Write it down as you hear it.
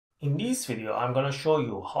In this video, I'm going to show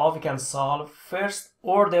you how we can solve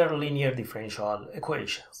first-order linear differential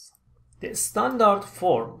equations. The standard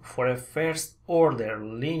form for a first-order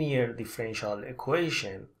linear differential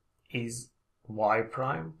equation is y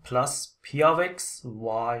prime plus p of x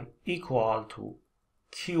y equal to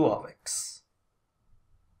q of x.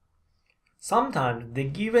 Sometimes the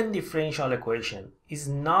given differential equation is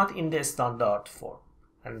not in the standard form,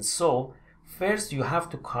 and so first you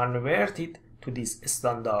have to convert it to this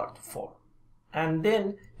standard form, and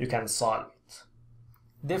then you can solve it.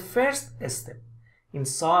 The first step in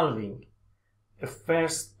solving a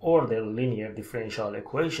first-order linear differential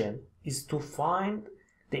equation is to find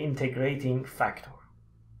the integrating factor.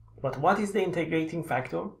 But what is the integrating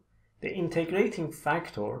factor? The integrating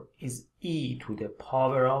factor is e to the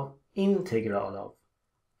power of integral of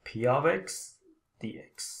p of x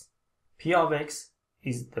dx. P of x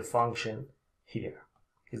is the function here,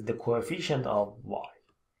 is the coefficient of y.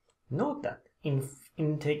 Note that in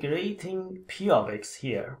integrating p of x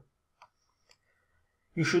here,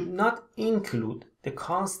 you should not include the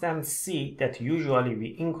constant c that usually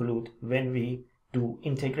we include when we do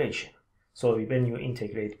integration. So when you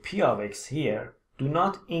integrate p of x here, do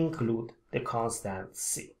not include the constant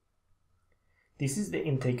c. This is the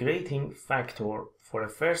integrating factor for a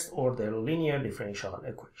first-order linear differential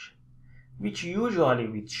equation, which usually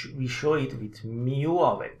we show it with mu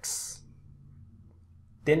of x.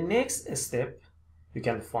 The next step, you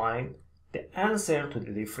can find the answer to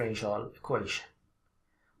the differential equation.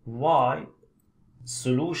 Y,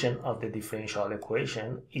 solution of the differential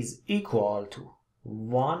equation, is equal to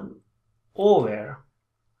 1 over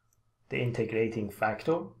the integrating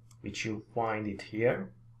factor, which you find it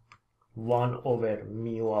here, 1 over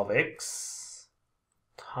mu of x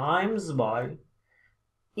times by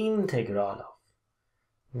integral of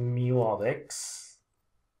mu of x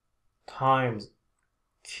times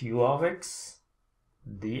q of x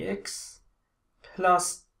dx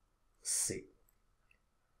plus c.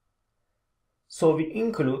 So we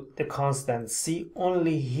include the constant c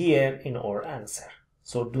only here in our answer.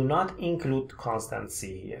 So do not include constant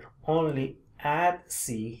c here. Only add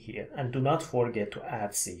c here, and do not forget to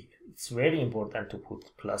add c here. It's very important to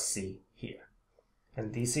put plus c here.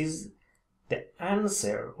 And this is the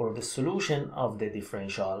answer or the solution of the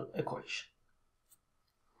differential equation.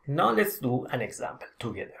 Now let's do an example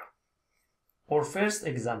together. Our first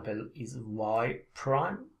example is y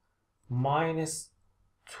prime minus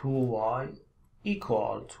 2y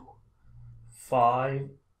equal to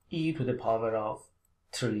 5e to the power of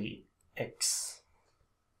 3x.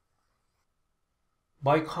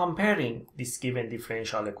 By comparing this given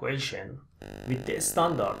differential equation with the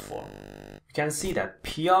standard form, you can see that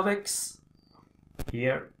p of x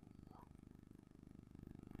here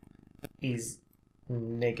is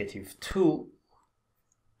 -2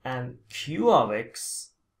 and q of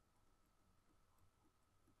x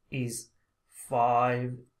is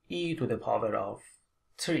 5e to the power of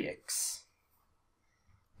 3x.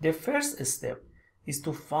 The first step is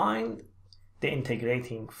to find the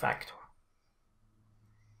integrating factor.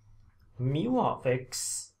 Mu of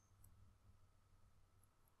x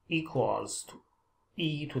equals to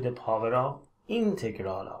e to the power of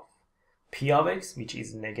integral of p of x, which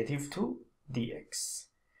is -2 dx.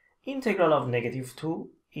 Integral of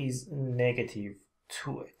 -2 is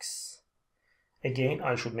 -2x. Again,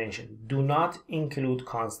 I should mention, do not include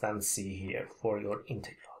constant c here for your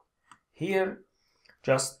integral. Here,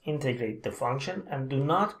 just integrate the function and do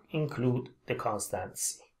not include the constant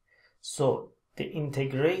c. So the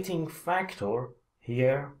integrating factor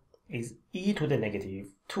here is e to the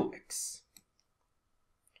 -2x.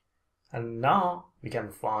 And now we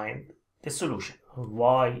can find the solution.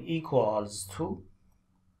 Y equals to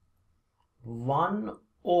 1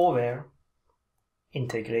 over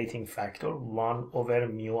integrating factor 1 over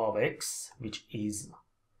mu of x, which is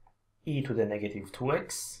e to the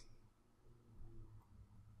 -2x,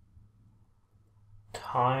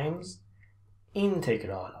 times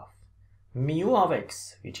integral of mu of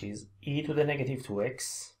x, which is e to the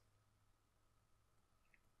 -2x,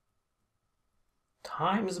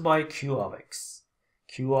 times by q of x.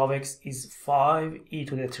 Q of x is 5e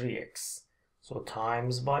to the 3x, so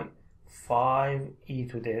times by 5e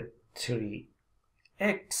to the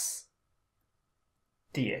 3x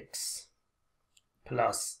dx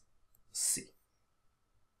plus c.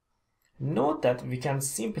 Note that we can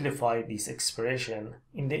simplify this expression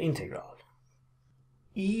in the integral.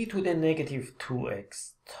 E to the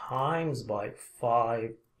 -2x times by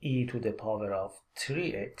 5e to the power of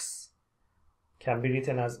 3x can be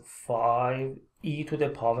written as 5e to the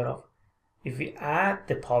power of, if we add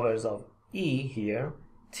the powers of e here,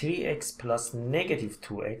 3x plus negative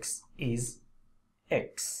 2x is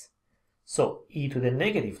x. So e to the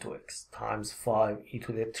negative 2x times 5e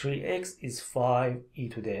to the 3x is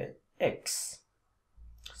 5e to the x.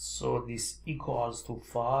 So this equals to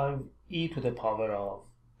 5e to the power of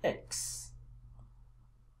x.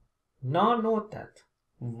 Now note that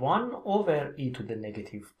 1 over e to the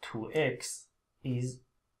negative 2x is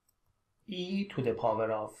e to the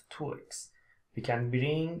power of 2x. We can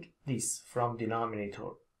bring this from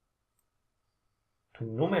denominator to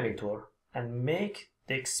numerator and make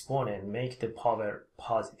the exponent, make the power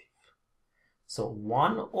positive. So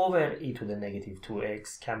 1 over e to the negative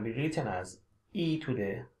 2x can be written as e to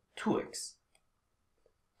the 2x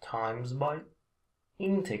times by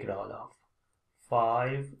integral of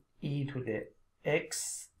 5e to the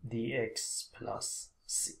x dx plus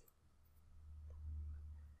c.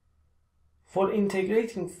 For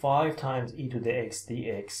integrating 5 times e to the x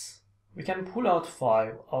dx, we can pull out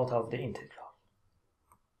 5 out of the integral.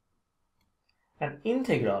 An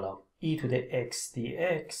integral of e to the x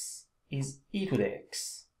dx is e to the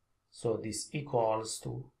x. So this equals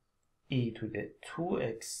to e to the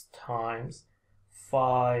 2x times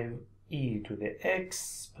 5e to the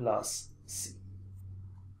x plus c.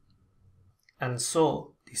 And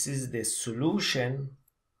so this is the solution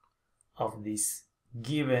of this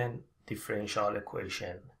given differential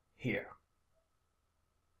equation here.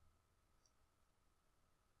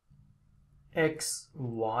 X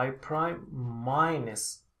y prime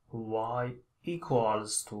minus y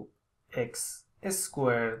equals to x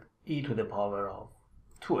squared e to the power of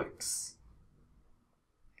 2x.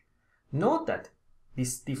 Note that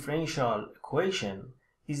this differential equation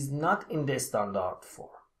is not in the standard form.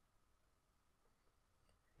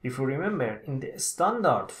 If you remember, in the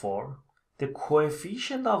standard form, the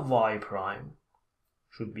coefficient of y prime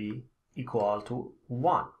should be equal to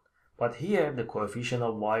 1. But here the coefficient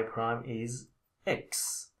of y prime is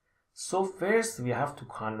x. So first we have to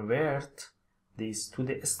convert this to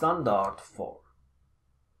the standard form.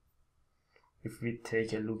 If we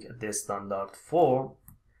take a look at the standard form,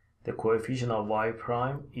 the coefficient of y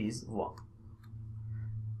prime is 1.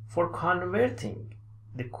 For converting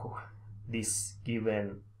this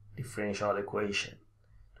given differential equation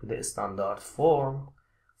to the standard form,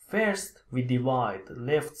 first we divide the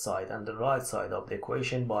left side and the right side of the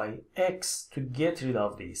equation by x to get rid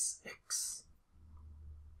of this x.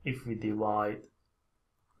 If we divide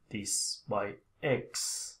this by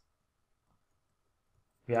x,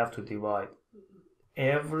 we have to divide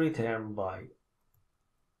every term by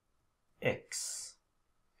x.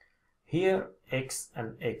 Here x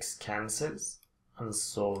and x cancels, and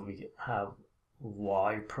so we have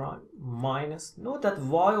y prime minus, note that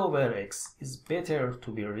y over x is better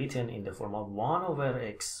to be written in the form of 1 over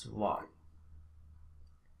xy,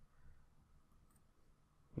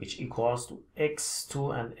 which equals to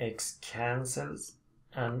x2 and x cancels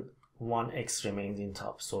and 1x remains in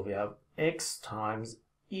top. So we have x times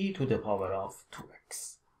e to the power of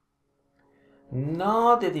 2x.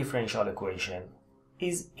 Now the differential equation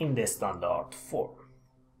is in the standard form.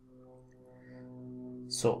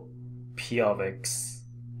 So p of x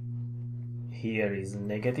here is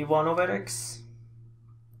negative 1 over x,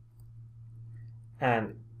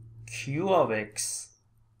 and q of x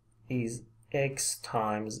is x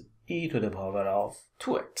times e to the power of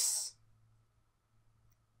 2x.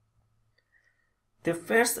 The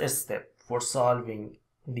first step for solving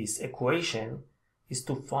this equation is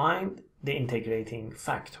to find the integrating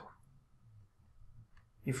factor.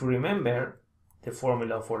 If you remember, the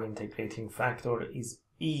formula for integrating factor is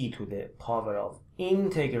e to the power of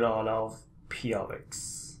integral of p of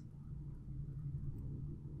x.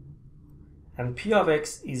 And p of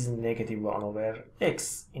x is negative 1 over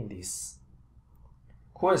x in this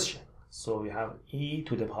question. So we have e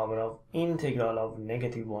to the power of integral of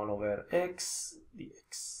negative 1 over x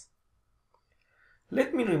dx.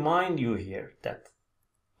 Let me remind you here that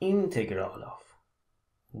integral of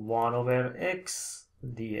 1 over x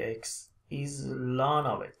dx is ln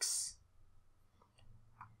of x.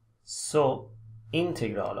 So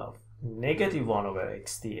integral of negative 1 over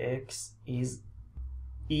x dx is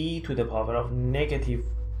e to the power of negative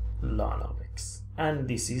ln of x. And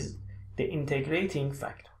this is the integrating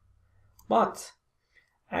factor. But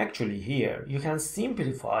actually here you can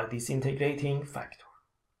simplify this integrating factor.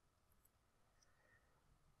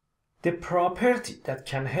 The property that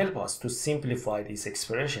can help us to simplify this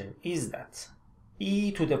expression is that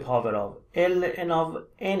e to the power of ln of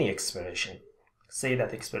any expression, say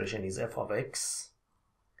that expression is f of x,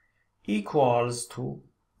 equals to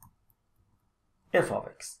f of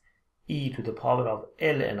x. E to the power of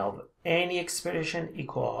ln of any expression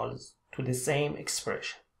equals to the same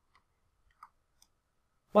expression.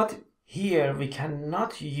 But here we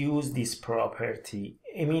cannot use this property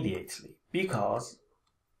immediately because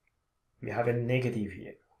we have a negative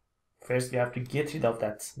here. First we have to get rid of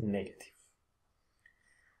that negative.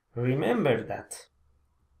 Remember that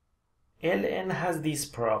ln has this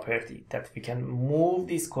property that we can move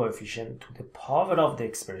this coefficient to the power of the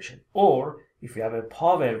expression, or if we have a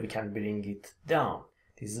power we can bring it down.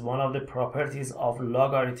 This is one of the properties of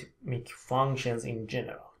logarithmic functions in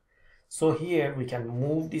general. So here we can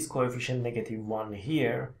move this coefficient -1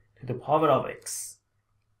 here to the power of x.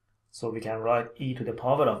 So we can write e to the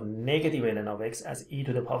power of -ln of x as e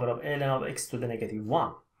to the power of ln of x to the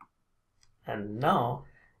 -1. And now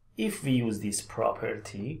if we use this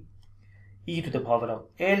property, e to the power of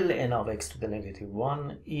ln of x to the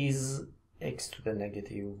 -1 is x to the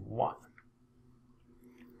 -1.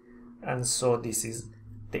 And so this is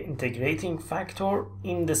the integrating factor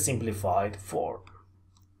in the simplified form.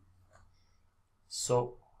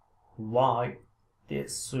 So y, the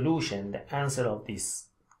solution, the answer of this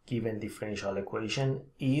given differential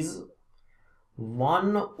equation is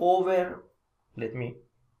 1 over, let me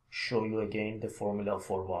show you again the formula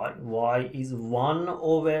for y. Y is 1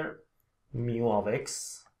 over mu of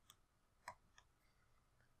x,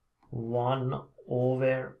 1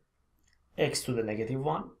 over x to the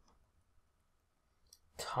 -1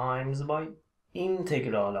 times by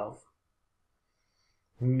integral of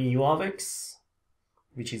mu of x,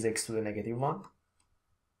 which is x to the -1,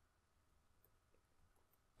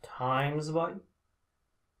 times by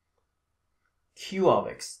q of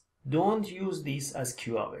x. Don't use this as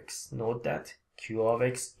q of x. Note that q of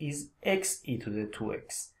x is x e to the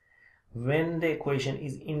 2x. When the equation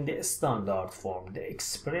is in the standard form, the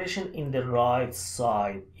expression in the right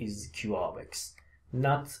side is q of x,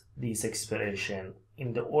 not this expression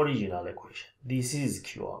in the original equation. This is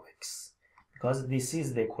q of x, because this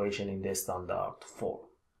is the equation in the standard form.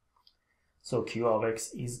 So q of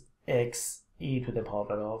x is x e to the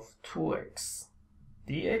power of 2x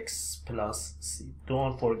dx plus c.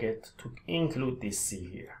 Don't forget to include this c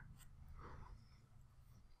here.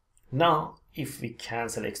 Now if we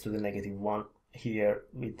cancel x to the -1 here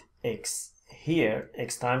with x here,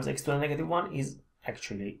 x times x to the -1 is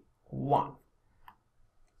actually 1.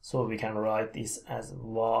 So we can write this as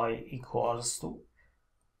y equals to,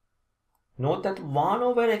 note that 1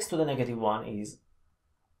 over x to the -1 is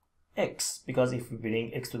x, because if we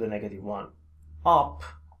bring x to the -1 up,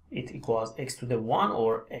 it equals x to the 1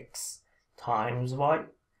 or x times y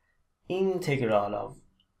integral of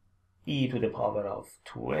e to the power of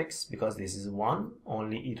 2x, because this is 1,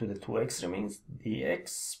 only e to the 2x remains,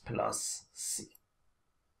 dx plus c,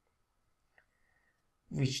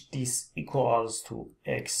 which this equals to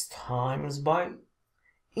x times by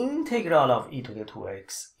integral of e to the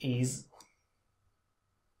 2x is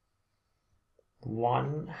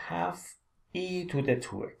 1/2 e to the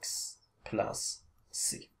 2x plus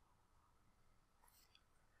c.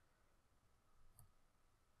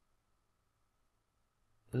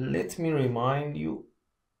 Let me remind you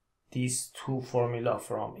these two formula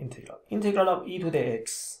from integral. Integral of e to the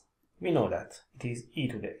x, we know that it is e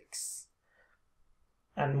to the x.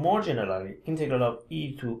 And more generally, integral of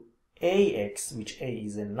e to ax, which a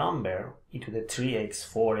is a number, e to the 3x,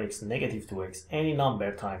 4x, -2x, any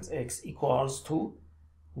number times x equals to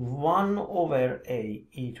 1 over a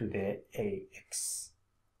e to the ax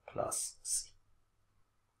plus c.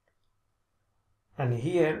 And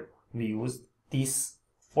here we use this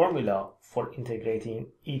formula for integrating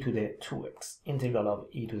e to the 2x. Integral of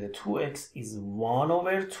e to the 2x is 1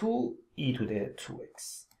 over 2 e to the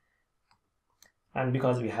 2x. And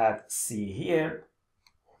because we have c here,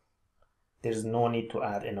 there's no need to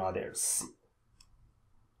add another c.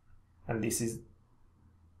 And this is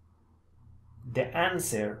the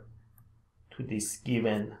answer to this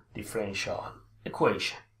given differential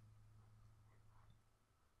equation.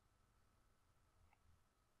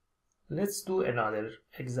 Let's do another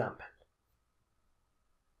example.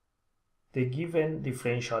 The given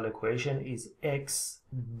differential equation is x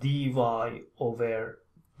dy over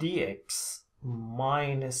dx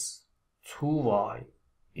minus 2y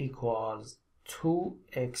equals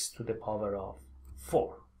 2x to the power of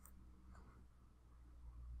 4.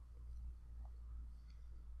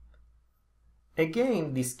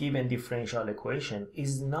 Again, this given differential equation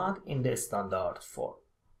is not in the standard form.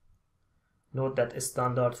 Note that a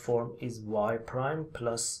standard form is y prime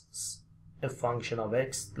plus a function of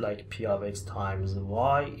x like p of x times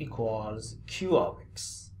y equals q of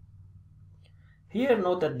x. Here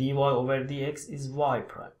note that dy over dx is y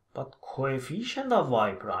prime, but coefficient of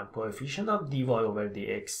y prime, coefficient of dy over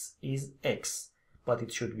dx is x. but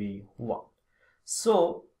it should be 1.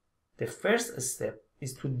 So the first step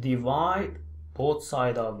is to divide both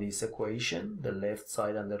sides of this equation, the left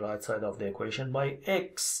side and the right side of the equation, by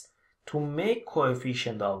x to make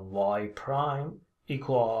coefficient of y prime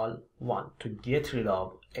equal 1 to get rid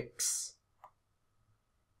of x.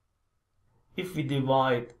 If we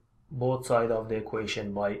divide both sides of the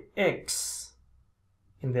equation by x,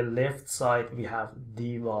 in the left side we have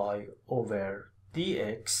dy over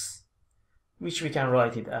dx, which we can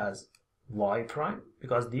write it as y prime,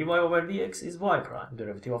 because dy over dx is y prime,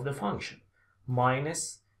 derivative of the function,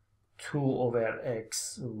 minus 2 over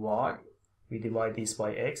xy. We divide this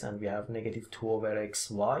by x and we have negative 2 over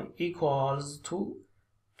xy equals to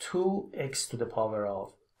 2x to the power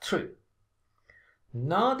of 3.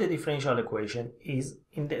 Now the differential equation is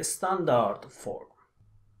in the standard form.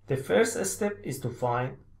 The first step is to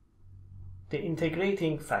find the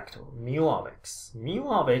integrating factor, mu of x. Mu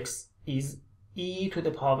of x is e to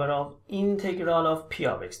the power of integral of p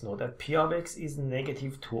of x. Note that p of x is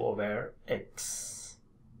negative 2 over x.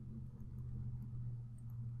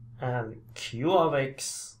 And q of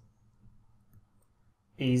x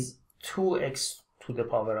is 2x to the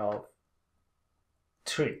power of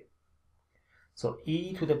 3. So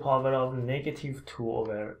e to the power of negative 2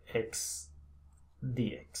 over x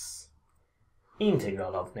dx.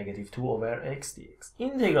 Integral of negative 2 over x dx.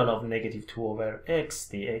 Integral of negative 2 over x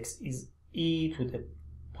dx is e to the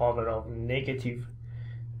power of negative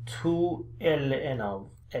 2 ln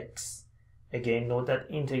of x. Again, note that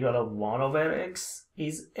integral of 1 over x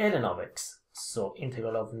is ln of x. So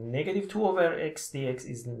integral of negative 2 over x dx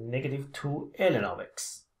is negative 2 ln of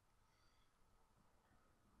x.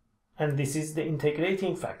 And this is the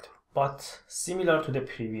integrating factor. But similar to the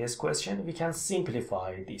previous question, we can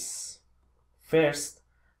simplify this. First,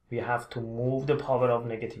 we have to move the power of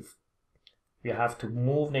negative. We have to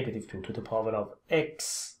move negative 2 to the power of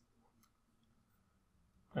x.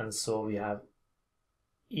 And so we have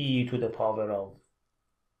e to the power of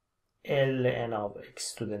ln of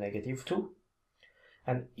x to the negative 2.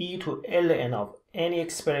 And e to ln of any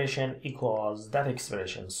expression equals that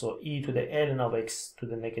expression. So e to the ln of x to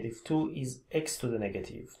the negative 2 is x to the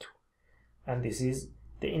negative 2. And this is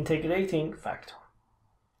the integrating factor.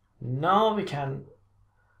 Now we can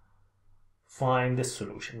find the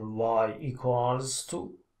solution. Y equals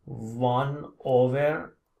to 1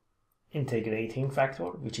 over integrating factor,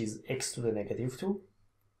 which is x to the negative 2,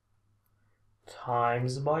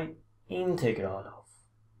 times by integral of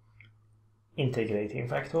integrating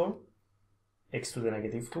factor, x to the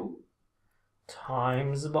negative 2,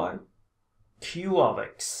 times by q of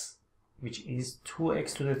x, which is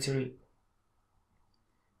 2x to the 3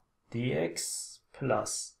 dx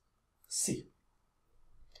plus c.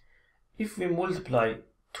 If we multiply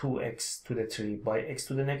 2x to the 3 by x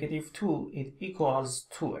to the negative 2, it equals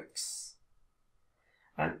 2x.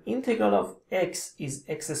 And integral of x is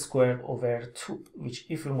x squared over 2, which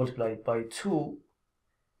if we multiply it by 2,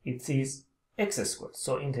 it is x squared.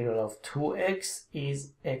 So integral of 2x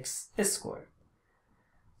is x squared.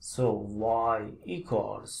 So y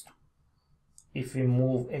equals to, if we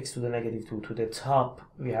move x to the negative 2 to the top,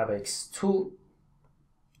 we have x2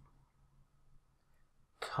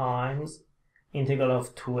 times integral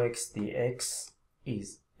of 2x dx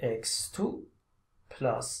is x2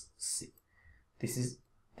 plus c. This is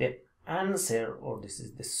the answer, or this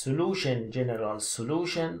is the solution, general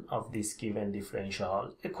solution of this given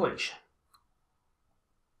differential equation.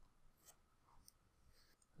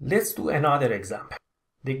 Let's do another example.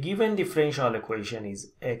 The given differential equation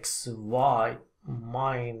is xy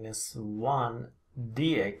minus 1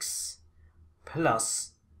 dx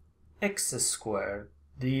plus x squared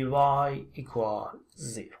dy equal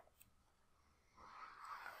 0.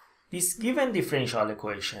 This given differential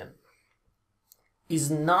equation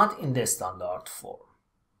is not in the standard form.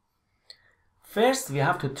 First, we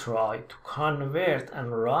have to try to convert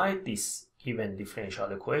and write this given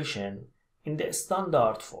differential equation in the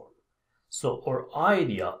standard form. So our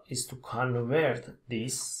idea is to convert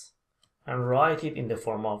this and write it in the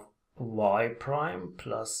form of y prime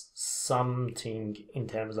plus something in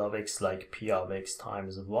terms of x like p of x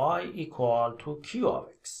times y equal to q of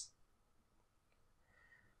x.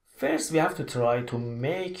 First, we have to try to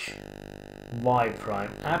make y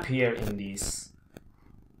prime appear in this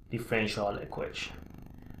differential equation.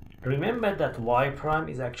 Remember that y prime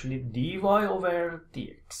is actually dy over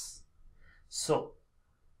dx. So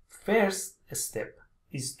first step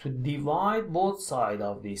is to divide both sides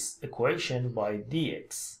of this equation by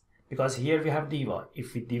dx, because here we have dy.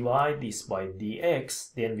 If we divide this by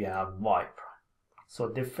dx, then we have y prime. So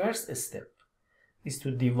the first step is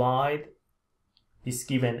to divide this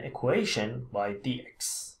given equation by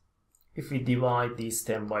dx. If we divide this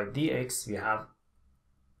term by dx, we have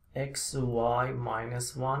xy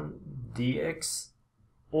minus 1 dx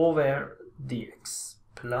over dx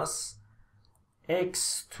plus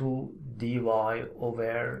x2 dy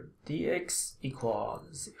over dx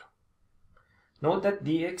equals 0. Note that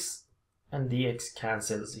dx and dx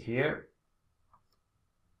cancels here.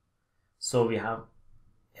 So we have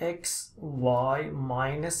xy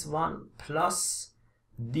minus 1 plus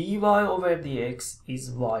dy over dx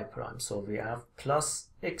is y prime. So we have plus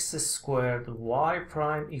x squared y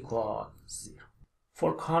prime equals 0.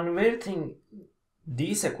 For converting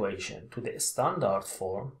this equation to the standard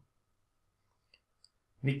form,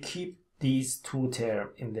 we keep these two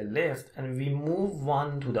terms in the left and we move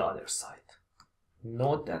one to the other side.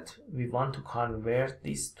 Note that we want to convert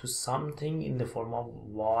this to something in the form of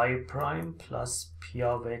y prime plus p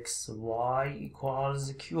of x y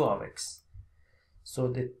equals q of x. So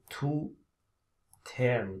the two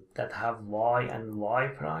terms that have y and y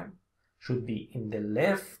prime should be in the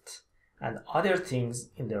left and other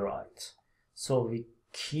things in the right. So we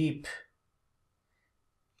keep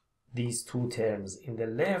these two terms in the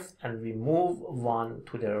left and we move one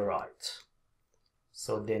to the right.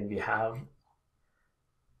 So then we have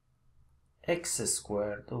x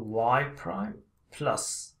squared y prime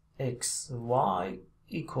plus xy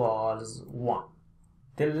equals 1.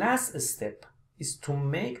 The last step is to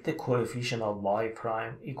make the coefficient of y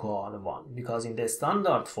prime equal 1, because in the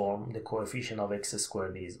standard form the coefficient of x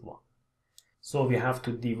squared is 1. So we have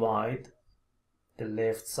to divide the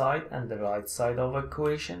left side and the right side of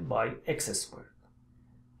equation by x squared.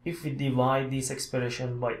 If we divide this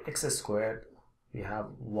expression by x squared, we have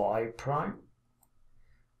y prime.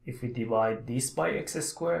 If we divide this by x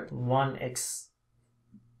squared, 1x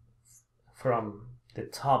from the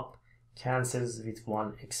top cancels with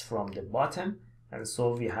 1x from the bottom, and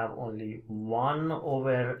so we have only 1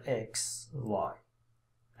 over xy.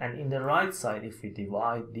 And in the right side, if we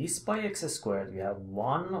divide this by x squared, we have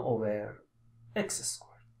 1 over x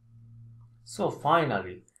squared. So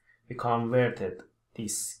finally, we converted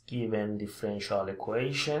this given differential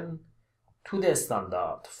equation to the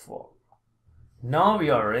standard form. Now we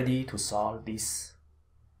are ready to solve this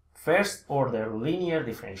first order linear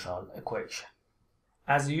differential equation.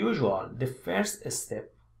 As usual, the first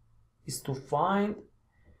step is to find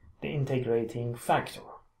the integrating factor.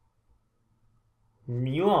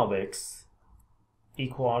 Mu of x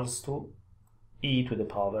equals to e to the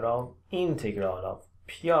power of integral of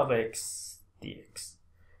p of x dx,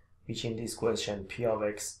 which in this question p of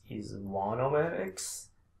x is 1 over x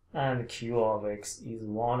and q of x is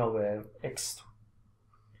 1 over x2.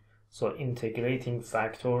 So integrating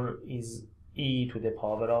factor is e to the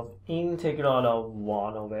power of integral of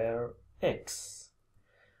 1 over x.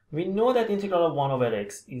 We know that integral of 1 over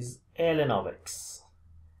x is ln of x,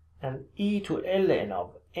 and e to ln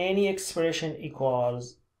of any expression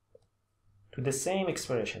equals to the same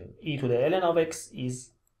expression. E to the ln of x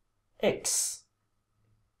is x.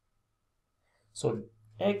 So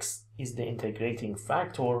x is the integrating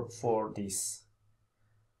factor for this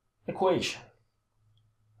equation.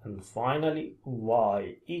 And finally,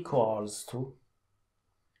 y equals to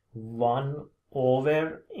 1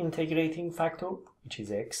 over integrating factor, which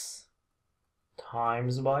is x,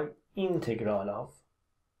 times by integral of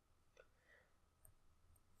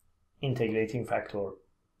integrating factor,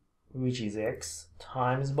 which is x,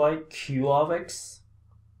 times by q of x,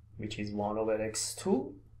 which is 1 over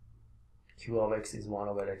x2, q of x is 1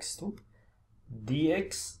 over x2,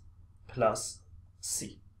 dx plus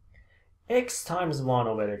c. X times 1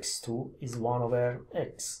 over x2 is 1 over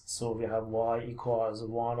x. So we have y equals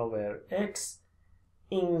 1 over x,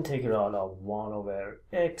 integral of 1 over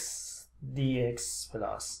x dx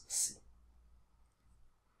plus c.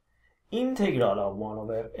 Integral of 1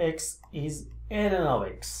 over x is ln of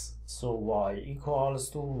x. So y equals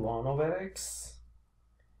to 1 over x,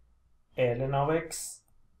 ln of x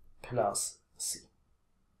plus c.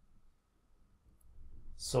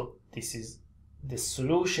 So this is the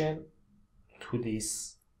solution to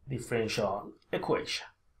this differential equation.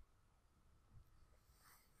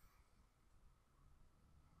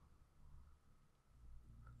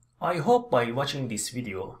 I hope by watching this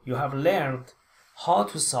video you have learned how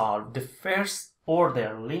to solve the first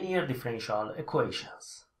order linear differential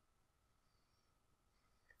equations.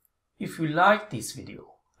 If you like this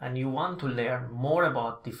video and you want to learn more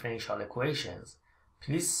about differential equations,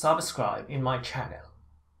 please subscribe in my channel.